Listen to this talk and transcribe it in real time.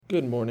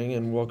Good morning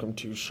and welcome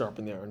to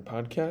Sharpen the Iron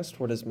podcast.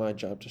 What is my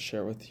job to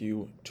share with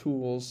you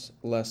tools,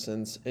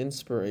 lessons,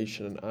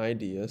 inspiration, and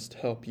ideas to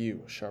help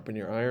you sharpen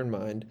your iron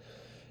mind,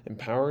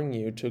 empowering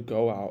you to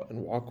go out and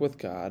walk with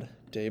God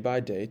day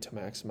by day to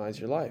maximize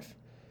your life.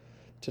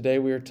 Today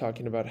we are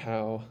talking about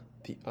how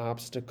the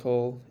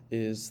obstacle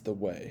is the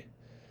way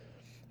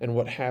and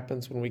what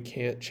happens when we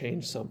can't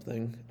change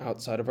something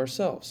outside of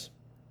ourselves.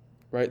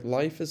 Right?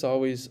 Life is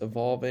always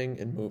evolving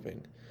and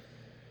moving.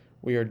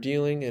 We are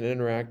dealing and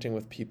interacting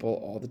with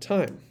people all the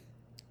time.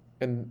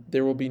 And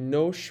there will be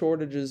no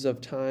shortages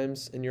of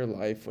times in your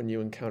life when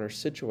you encounter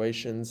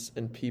situations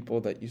and people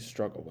that you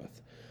struggle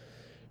with,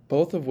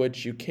 both of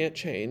which you can't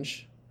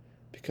change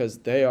because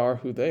they are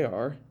who they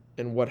are,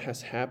 and what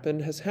has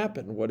happened has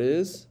happened. What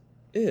is.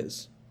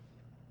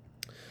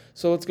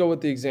 So let's go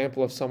with the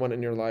example of someone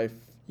in your life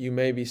you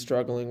may be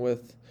struggling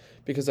with,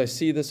 because I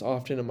see this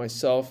often in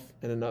myself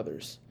and in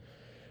others.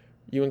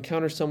 You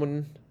encounter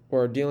someone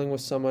or are dealing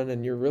with someone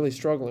and you're really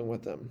struggling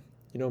with them.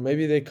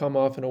 Maybe they come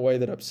off in a way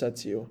that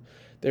upsets you.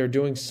 They're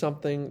doing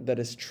something that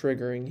is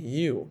triggering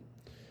you.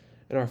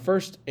 And our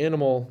first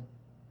animal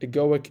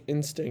egoic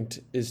instinct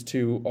is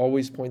to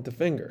always point the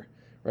finger,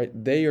 right?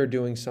 They are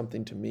doing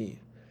something to me.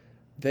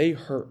 They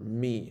hurt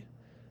me.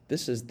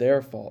 This is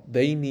their fault.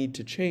 They need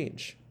to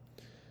change.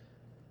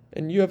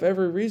 And you have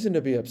every reason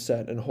to be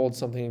upset and hold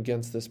something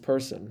against this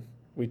person,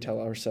 we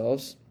tell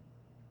ourselves.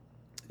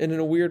 And in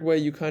a weird way,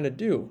 you kind of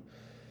do.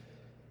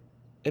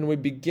 And we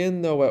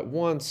begin, though, at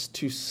once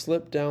to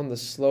slip down the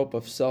slope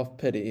of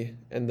self-pity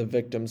and the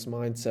victim's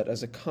mindset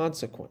as a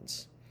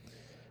consequence,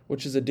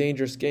 which is a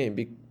dangerous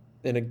game,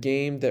 and a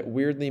game that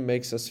weirdly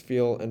makes us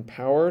feel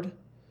empowered.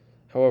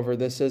 However,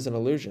 this is an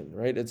illusion,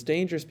 right? It's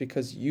dangerous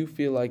because you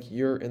feel like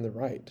you're in the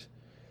right.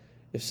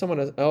 If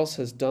someone else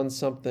has done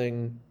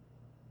something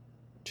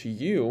to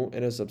you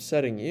and is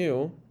upsetting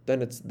you,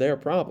 then it's their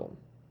problem,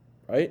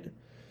 right?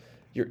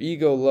 Your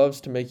ego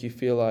loves to make you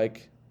feel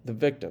like the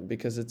victim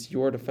because it's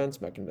your defense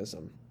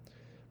mechanism.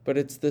 But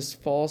it's this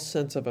false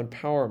sense of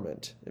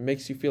empowerment. It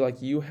makes you feel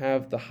like you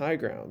have the high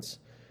grounds.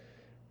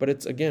 But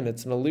it's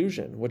an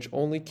illusion, which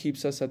only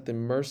keeps us at the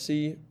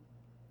mercy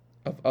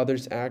of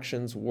others'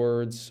 actions,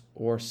 words,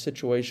 or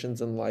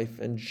situations in life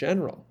in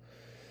general.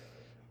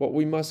 What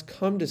we must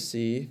come to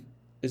see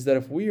is that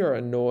if we are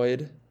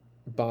annoyed,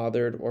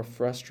 bothered, or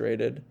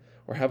frustrated,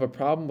 or have a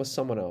problem with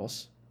someone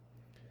else,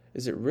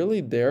 is it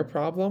really their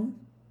problem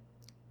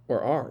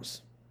or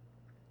ours?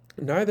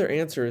 Neither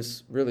answer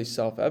is really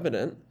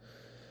self-evident,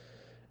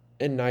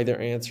 and neither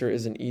answer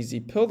is an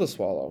easy pill to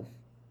swallow.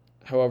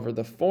 However,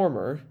 the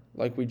former,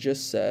 like we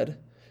just said,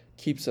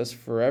 keeps us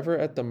forever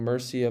at the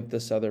mercy of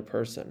this other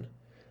person.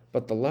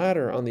 But the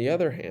latter, on the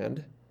other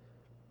hand,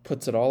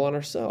 puts it all on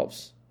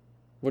ourselves.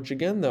 Which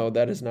again, though,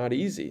 that is not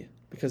easy,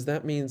 because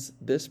that means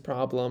this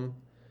problem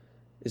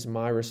is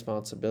my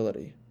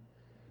responsibility,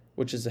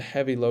 which is a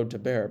heavy load to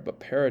bear, but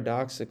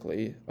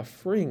paradoxically a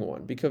freeing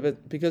one,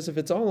 because if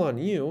it's all on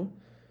you,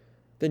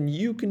 then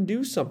you can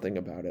do something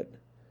about it.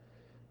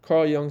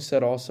 Carl Jung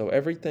said also,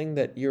 everything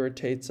that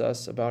irritates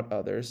us about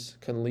others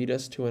can lead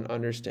us to an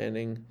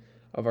understanding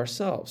of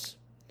ourselves.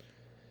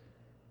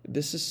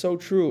 This is so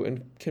true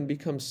and can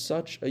become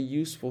such a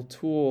useful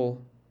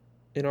tool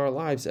in our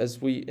lives as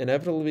we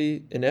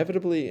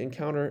inevitably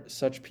encounter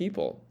such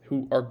people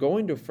who are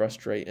going to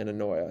frustrate and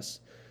annoy us.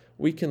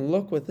 We can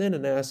look within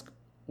and ask,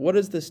 what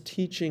is this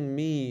teaching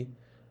me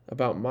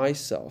about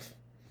myself?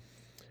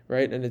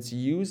 Right? And it's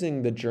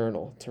using the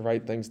journal to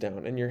write things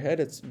down. In your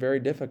head, it's very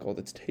difficult.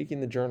 It's taking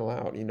the journal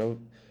out.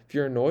 If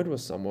you're annoyed with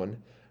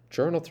someone,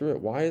 journal through it.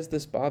 Why is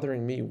this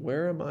bothering me?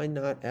 Where am I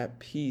not at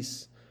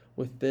peace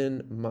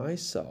within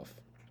myself?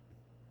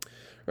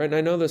 Right? And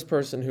I know this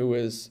person who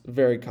is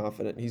very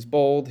confident. He's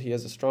bold. He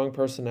has a strong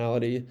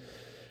personality.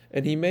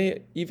 And he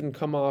may even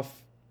come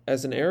off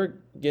as an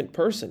arrogant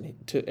person,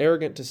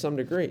 arrogant to some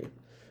degree.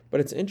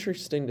 But it's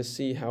interesting to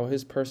see how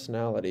his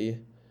personality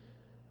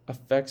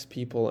affects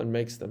people and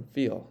makes them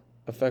feel,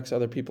 affects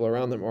other people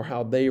around them, or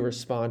how they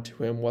respond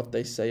to him, what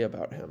they say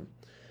about him.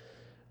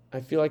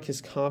 I feel like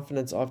his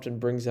confidence often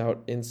brings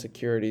out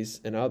insecurities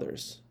in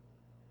others,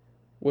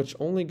 which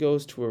only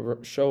goes to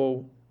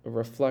show a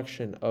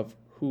reflection of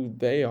who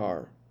they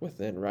are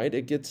within, right?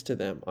 It gets to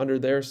them, under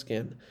their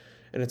skin,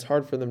 and it's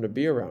hard for them to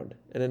be around.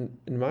 And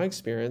in my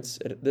experience,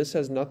 this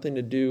has nothing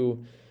to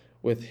do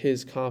with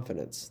his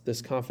confidence,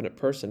 this confident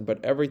person,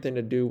 but everything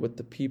to do with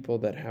the people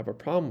that have a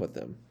problem with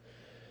him.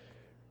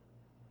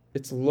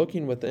 It's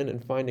looking within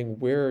and finding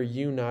where are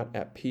you not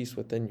at peace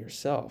within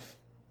yourself.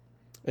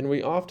 And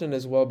we often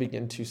as well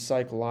begin to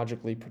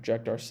psychologically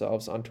project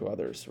ourselves onto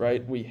others,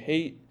 right? We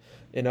hate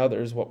in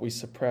others what we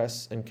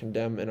suppress and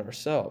condemn in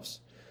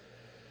ourselves.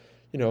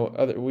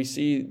 We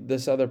see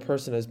this other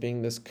person as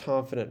being this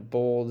confident,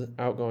 bold,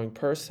 outgoing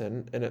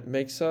person, and it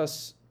makes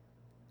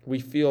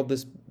we feel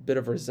this bit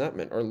of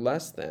resentment or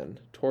less than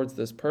towards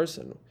this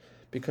person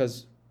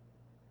because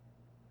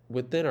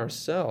within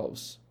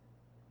ourselves,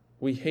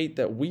 we hate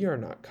that we are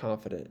not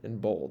confident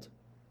and bold.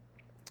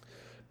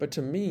 But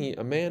to me,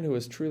 a man who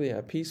is truly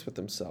at peace with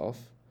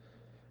himself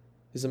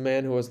is a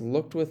man who has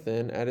looked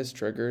within at his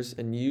triggers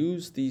and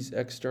used these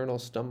external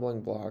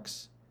stumbling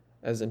blocks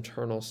as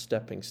internal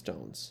stepping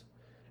stones.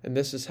 And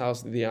this is how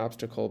the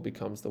obstacle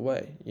becomes the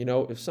way.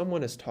 If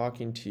someone is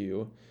talking to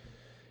you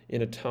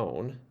in a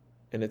tone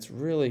and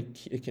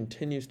it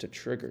continues to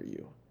trigger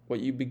you,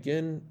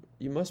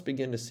 you must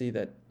begin to see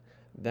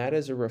that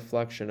is a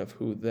reflection of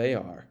who they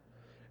are.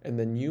 And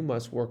then you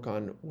must work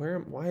on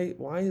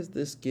why is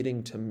this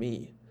getting to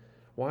me?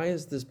 Why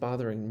is this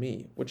bothering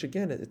me? Which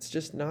again, it's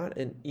just not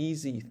an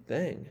easy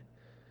thing.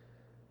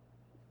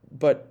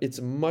 But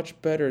it's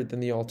much better than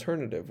the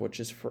alternative, which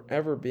is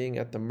forever being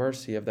at the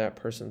mercy of that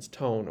person's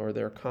tone or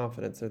their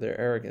confidence or their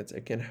arrogance.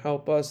 It can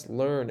help us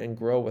learn and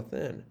grow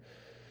within.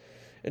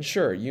 And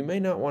sure, you may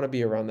not want to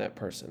be around that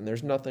person.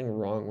 There's nothing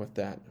wrong with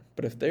that.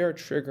 But if they are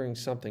triggering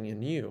something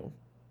in you,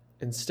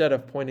 instead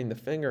of pointing the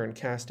finger and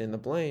casting the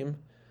blame,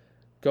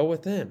 go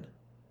within.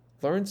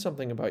 Learn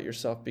something about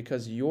yourself,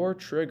 because your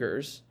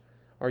triggers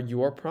are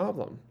your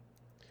problem.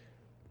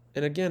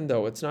 And again,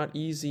 though, it's not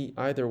easy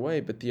either way,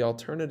 but the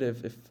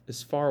alternative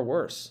is far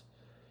worse.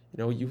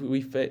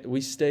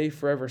 We stay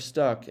forever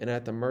stuck and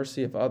at the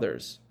mercy of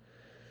others,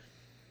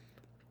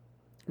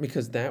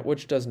 because that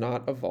which does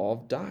not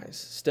evolve dies.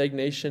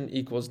 Stagnation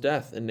equals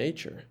death in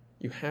nature.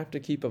 You have to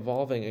keep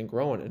evolving and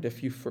growing. And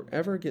if you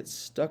forever get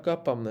stuck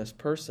up on this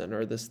person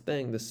or this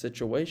thing, this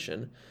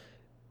situation,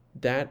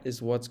 that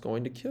is what's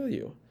going to kill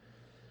you.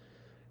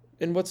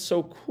 And what's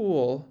so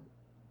cool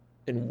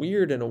and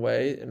weird in a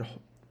way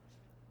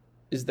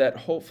is that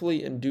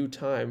hopefully in due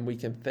time we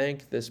can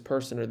thank this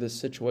person or this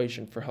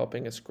situation for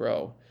helping us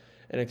grow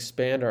and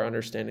expand our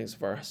understandings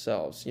of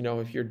ourselves.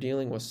 If you're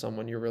dealing with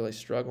someone you're really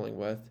struggling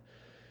with,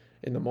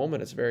 in the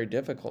moment it's very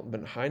difficult,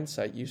 but in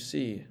hindsight you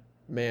see,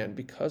 man,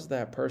 because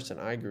that person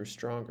I grew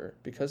stronger.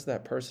 Because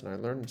that person I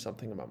learned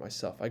something about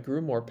myself. I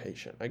grew more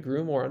patient. I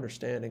grew more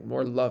understanding,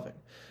 more loving,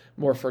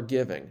 more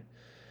forgiving.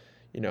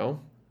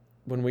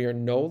 When we are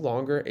no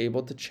longer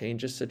able to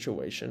change a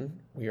situation,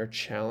 we are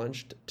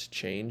challenged to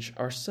change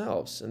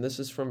ourselves. And this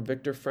is from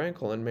Viktor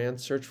Frankl in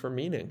Man's Search for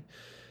Meaning.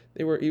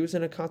 He was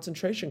in a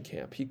concentration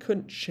camp. He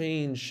couldn't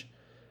change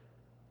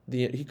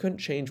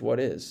what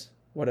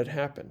had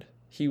happened.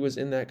 He was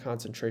in that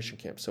concentration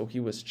camp, so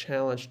he was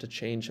challenged to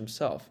change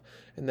himself.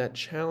 And that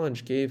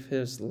challenge gave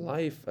his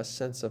life a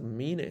sense of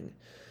meaning.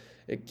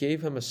 It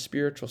gave him a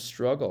spiritual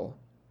struggle,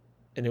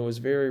 and it was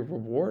very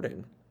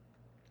rewarding.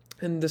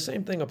 And the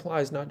same thing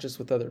applies not just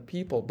with other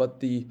people, but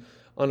the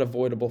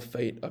unavoidable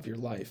fate of your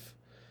life,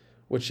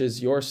 which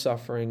is your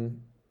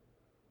suffering,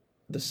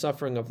 the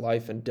suffering of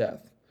life and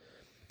death.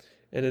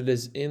 And it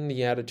is in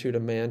the attitude a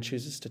man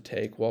chooses to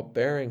take while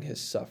bearing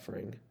his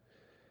suffering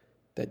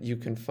that you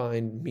can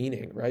find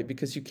meaning, right?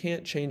 Because you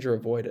can't change or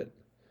avoid it.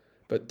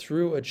 But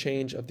through a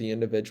change of the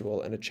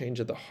individual and a change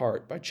of the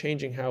heart, by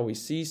changing how we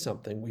see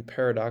something, we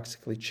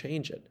paradoxically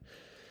change it.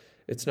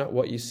 It's not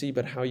what you see,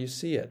 but how you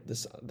see it.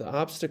 The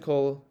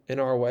obstacle in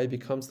our way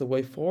becomes the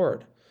way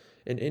forward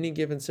in any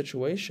given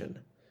situation,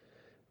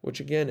 which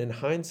again, in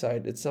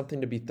hindsight, it's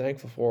something to be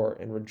thankful for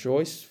and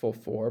rejoiceful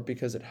for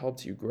because it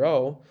helps you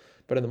grow,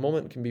 but in the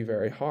moment it can be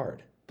very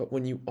hard. But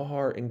when you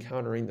are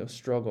encountering those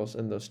struggles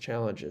and those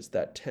challenges,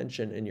 that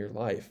tension in your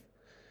life,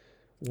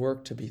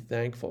 work to be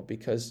thankful,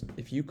 because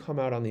if you come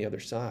out on the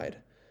other side,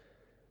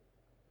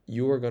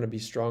 you are going to be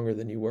stronger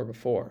than you were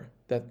before.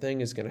 That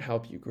thing is going to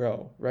help you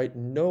grow, right?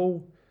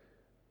 No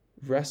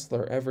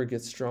wrestler ever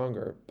gets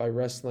stronger by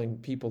wrestling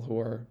people who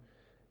are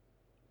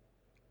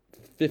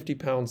 50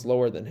 pounds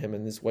lower than him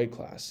in this weight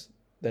class,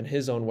 than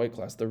his own weight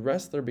class. The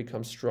wrestler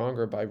becomes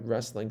stronger by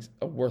wrestling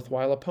a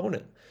worthwhile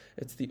opponent.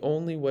 It's the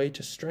only way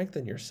to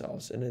strengthen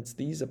yourselves. And it's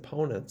these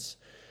opponents.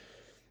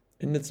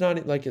 And it's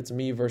not like it's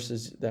me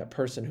versus that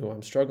person who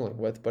I'm struggling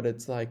with, but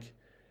it's like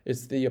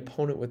it's the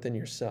opponent within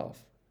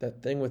yourself.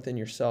 That thing within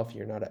yourself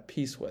you're not at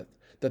peace with.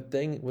 The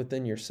thing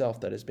within yourself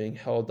that is being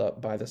held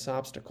up by this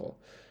obstacle.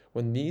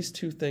 When these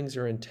two things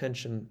are in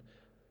tension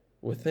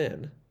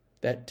within,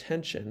 that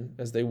tension,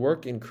 as they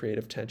work in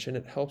creative tension,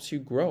 it helps you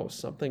grow.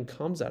 Something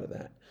comes out of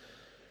that.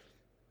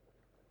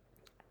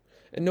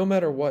 And no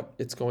matter what,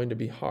 it's going to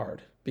be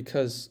hard,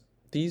 because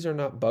these are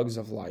not bugs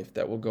of life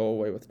that will go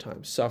away with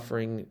time.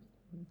 Suffering,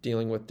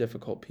 dealing with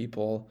difficult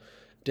people,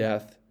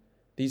 death,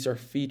 these are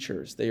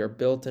features. They are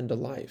built into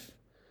life.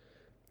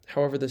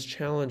 However, this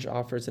challenge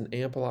offers an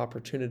ample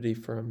opportunity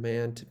for a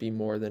man to be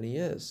more than he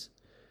is.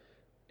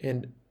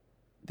 And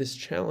this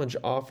challenge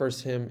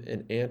offers him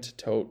an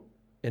antidote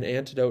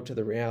to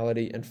the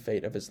reality and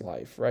fate of his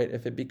life, right?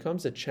 If it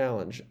becomes a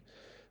challenge,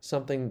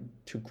 something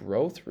to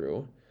grow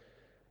through,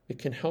 it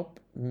can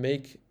help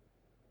make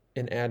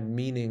and add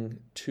meaning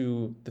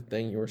to the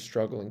thing you're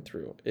struggling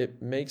through.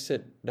 It makes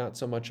it not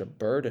so much a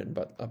burden,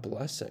 but a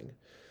blessing.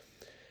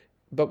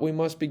 But we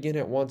must begin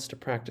at once to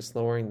practice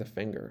lowering the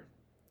finger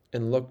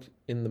and look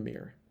in the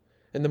mirror.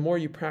 And the more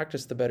you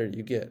practice, the better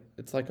you get.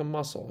 It's like a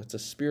muscle. It's a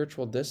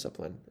spiritual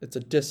discipline. It's a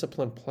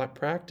disciplined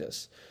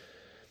practice,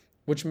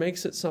 which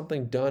makes it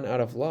something done out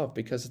of love,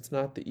 because it's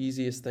not the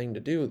easiest thing to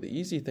do. The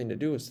easy thing to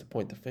do is to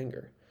point the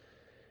finger.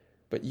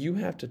 But you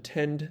have to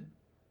tend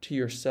to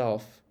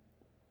yourself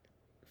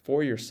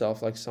for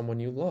yourself like someone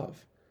you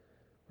love,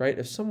 right?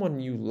 If someone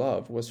you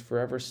love was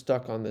forever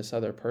stuck on this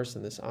other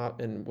person,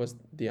 and was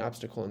the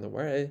obstacle in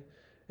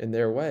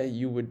their way,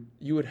 you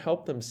would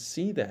help them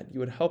see that. You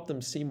would help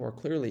them see more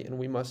clearly, and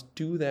we must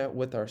do that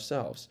with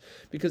ourselves.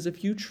 Because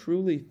if you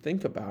truly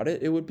think about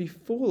it, it would be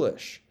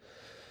foolish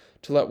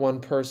to let one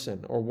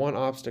person or one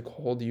obstacle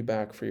hold you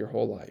back for your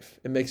whole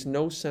life. It makes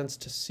no sense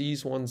to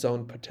seize one's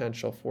own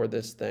potential for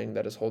this thing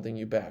that is holding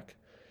you back,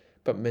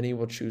 but many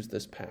will choose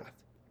this path.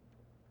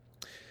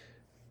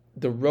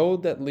 The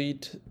road that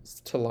leads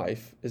to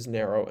life is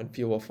narrow and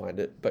few will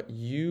find it, but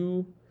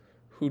you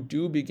who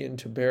do begin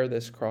to bear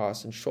this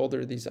cross and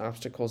shoulder these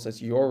obstacles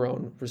as your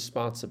own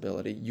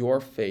responsibility, your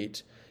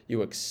fate,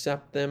 you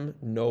accept them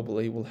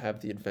nobly, will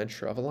have the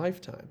adventure of a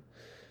lifetime,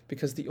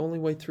 because the only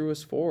way through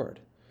is forward.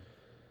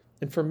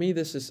 And for me,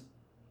 this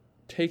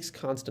takes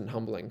constant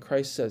humbling.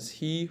 Christ says,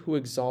 "He who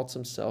exalts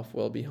himself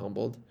will be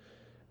humbled,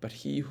 but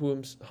he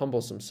who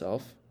humbles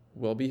himself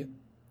will be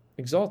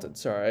exalted."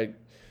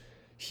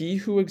 He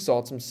who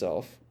exalts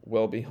himself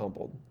will be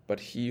humbled, but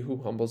he who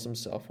humbles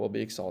himself will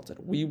be exalted.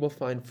 We will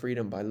find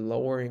freedom by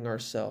lowering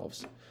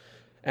ourselves,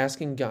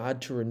 asking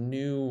God to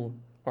renew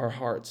our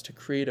hearts, to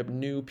create a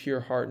new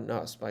pure heart in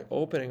us by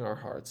opening our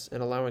hearts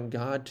and allowing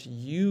God to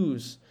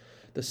use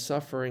the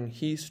suffering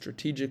he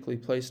strategically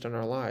placed in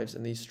our lives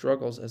and these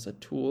struggles as a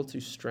tool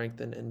to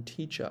strengthen and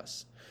teach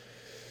us.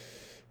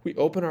 We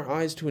open our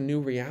eyes to a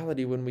new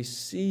reality when we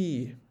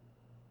see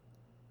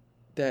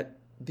that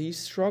these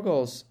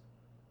struggles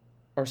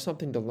are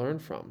something to learn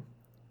from.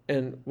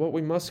 And what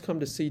we must come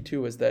to see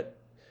too is that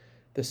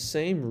the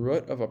same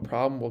root of a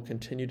problem will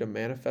continue to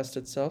manifest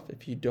itself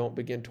if you don't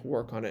begin to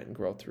work on it and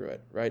grow through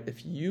it, right?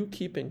 If you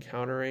keep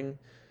encountering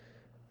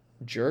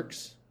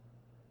jerks,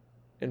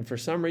 and for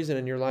some reason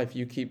in your life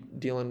you keep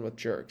dealing with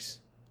jerks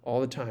all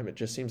the time, it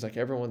just seems like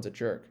everyone's a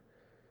jerk,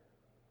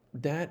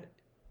 that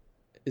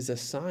is a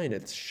sign.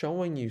 It's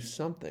showing you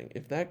something.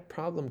 If that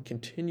problem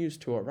continues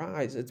to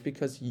arise, it's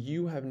because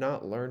you have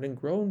not learned and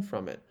grown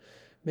from it.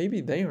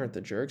 Maybe they aren't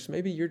the jerks.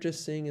 Maybe you're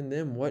just seeing in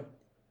them what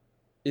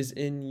is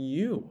in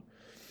you.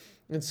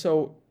 And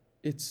so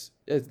it's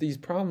these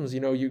problems,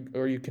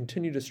 you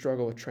continue to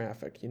struggle with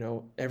traffic.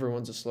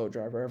 Everyone's a slow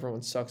driver.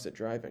 Everyone sucks at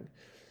driving.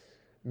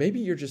 Maybe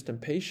you're just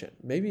impatient.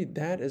 Maybe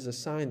that is a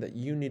sign that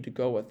you need to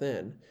go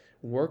within,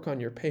 work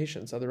on your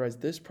patience. Otherwise,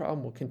 this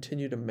problem will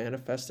continue to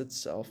manifest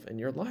itself in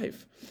your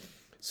life.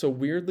 So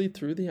weirdly,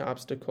 through the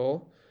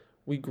obstacle,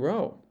 we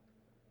grow.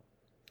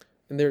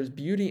 And there's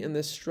beauty in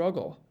this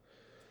struggle.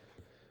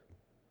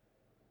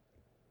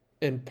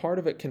 And part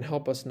of it can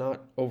help us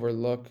not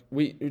overlook.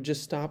 We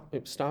just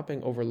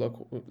stopping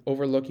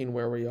overlooking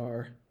where we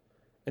are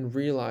and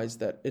realize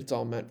that it's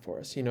all meant for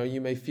us.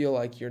 You may feel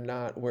like you're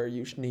not where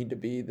you need to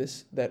be.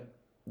 This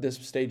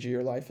stage of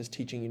your life is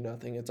teaching you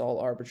nothing. It's all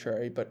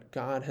arbitrary, but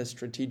God has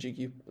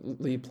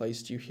strategically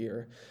placed you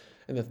here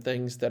and the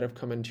things that have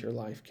come into your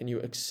life. Can you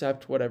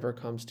accept whatever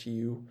comes to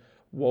you,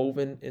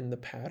 woven in the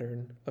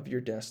pattern of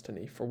your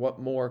destiny? For what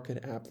more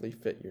could aptly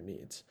fit your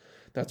needs?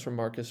 That's from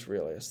Marcus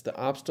Aurelius. The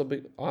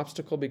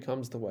obstacle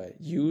becomes the way.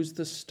 Use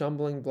the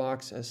stumbling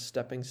blocks as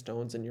stepping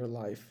stones in your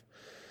life.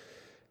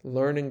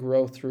 Learn and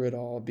grow through it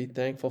all. Be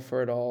thankful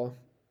for it all.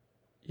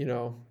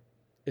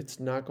 It's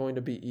not going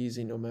to be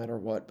easy no matter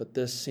what, but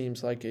this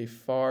seems like a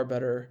far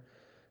better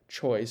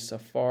choice, a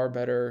far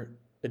better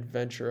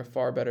adventure, a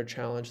far better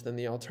challenge than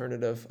the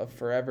alternative of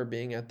forever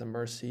being at the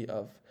mercy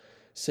of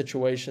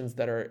situations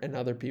and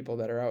other people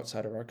that are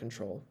outside of our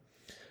control.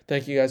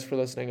 Thank you guys for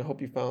listening. I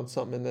hope you found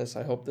something in this.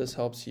 I hope this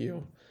helps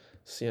you.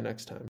 See you next time.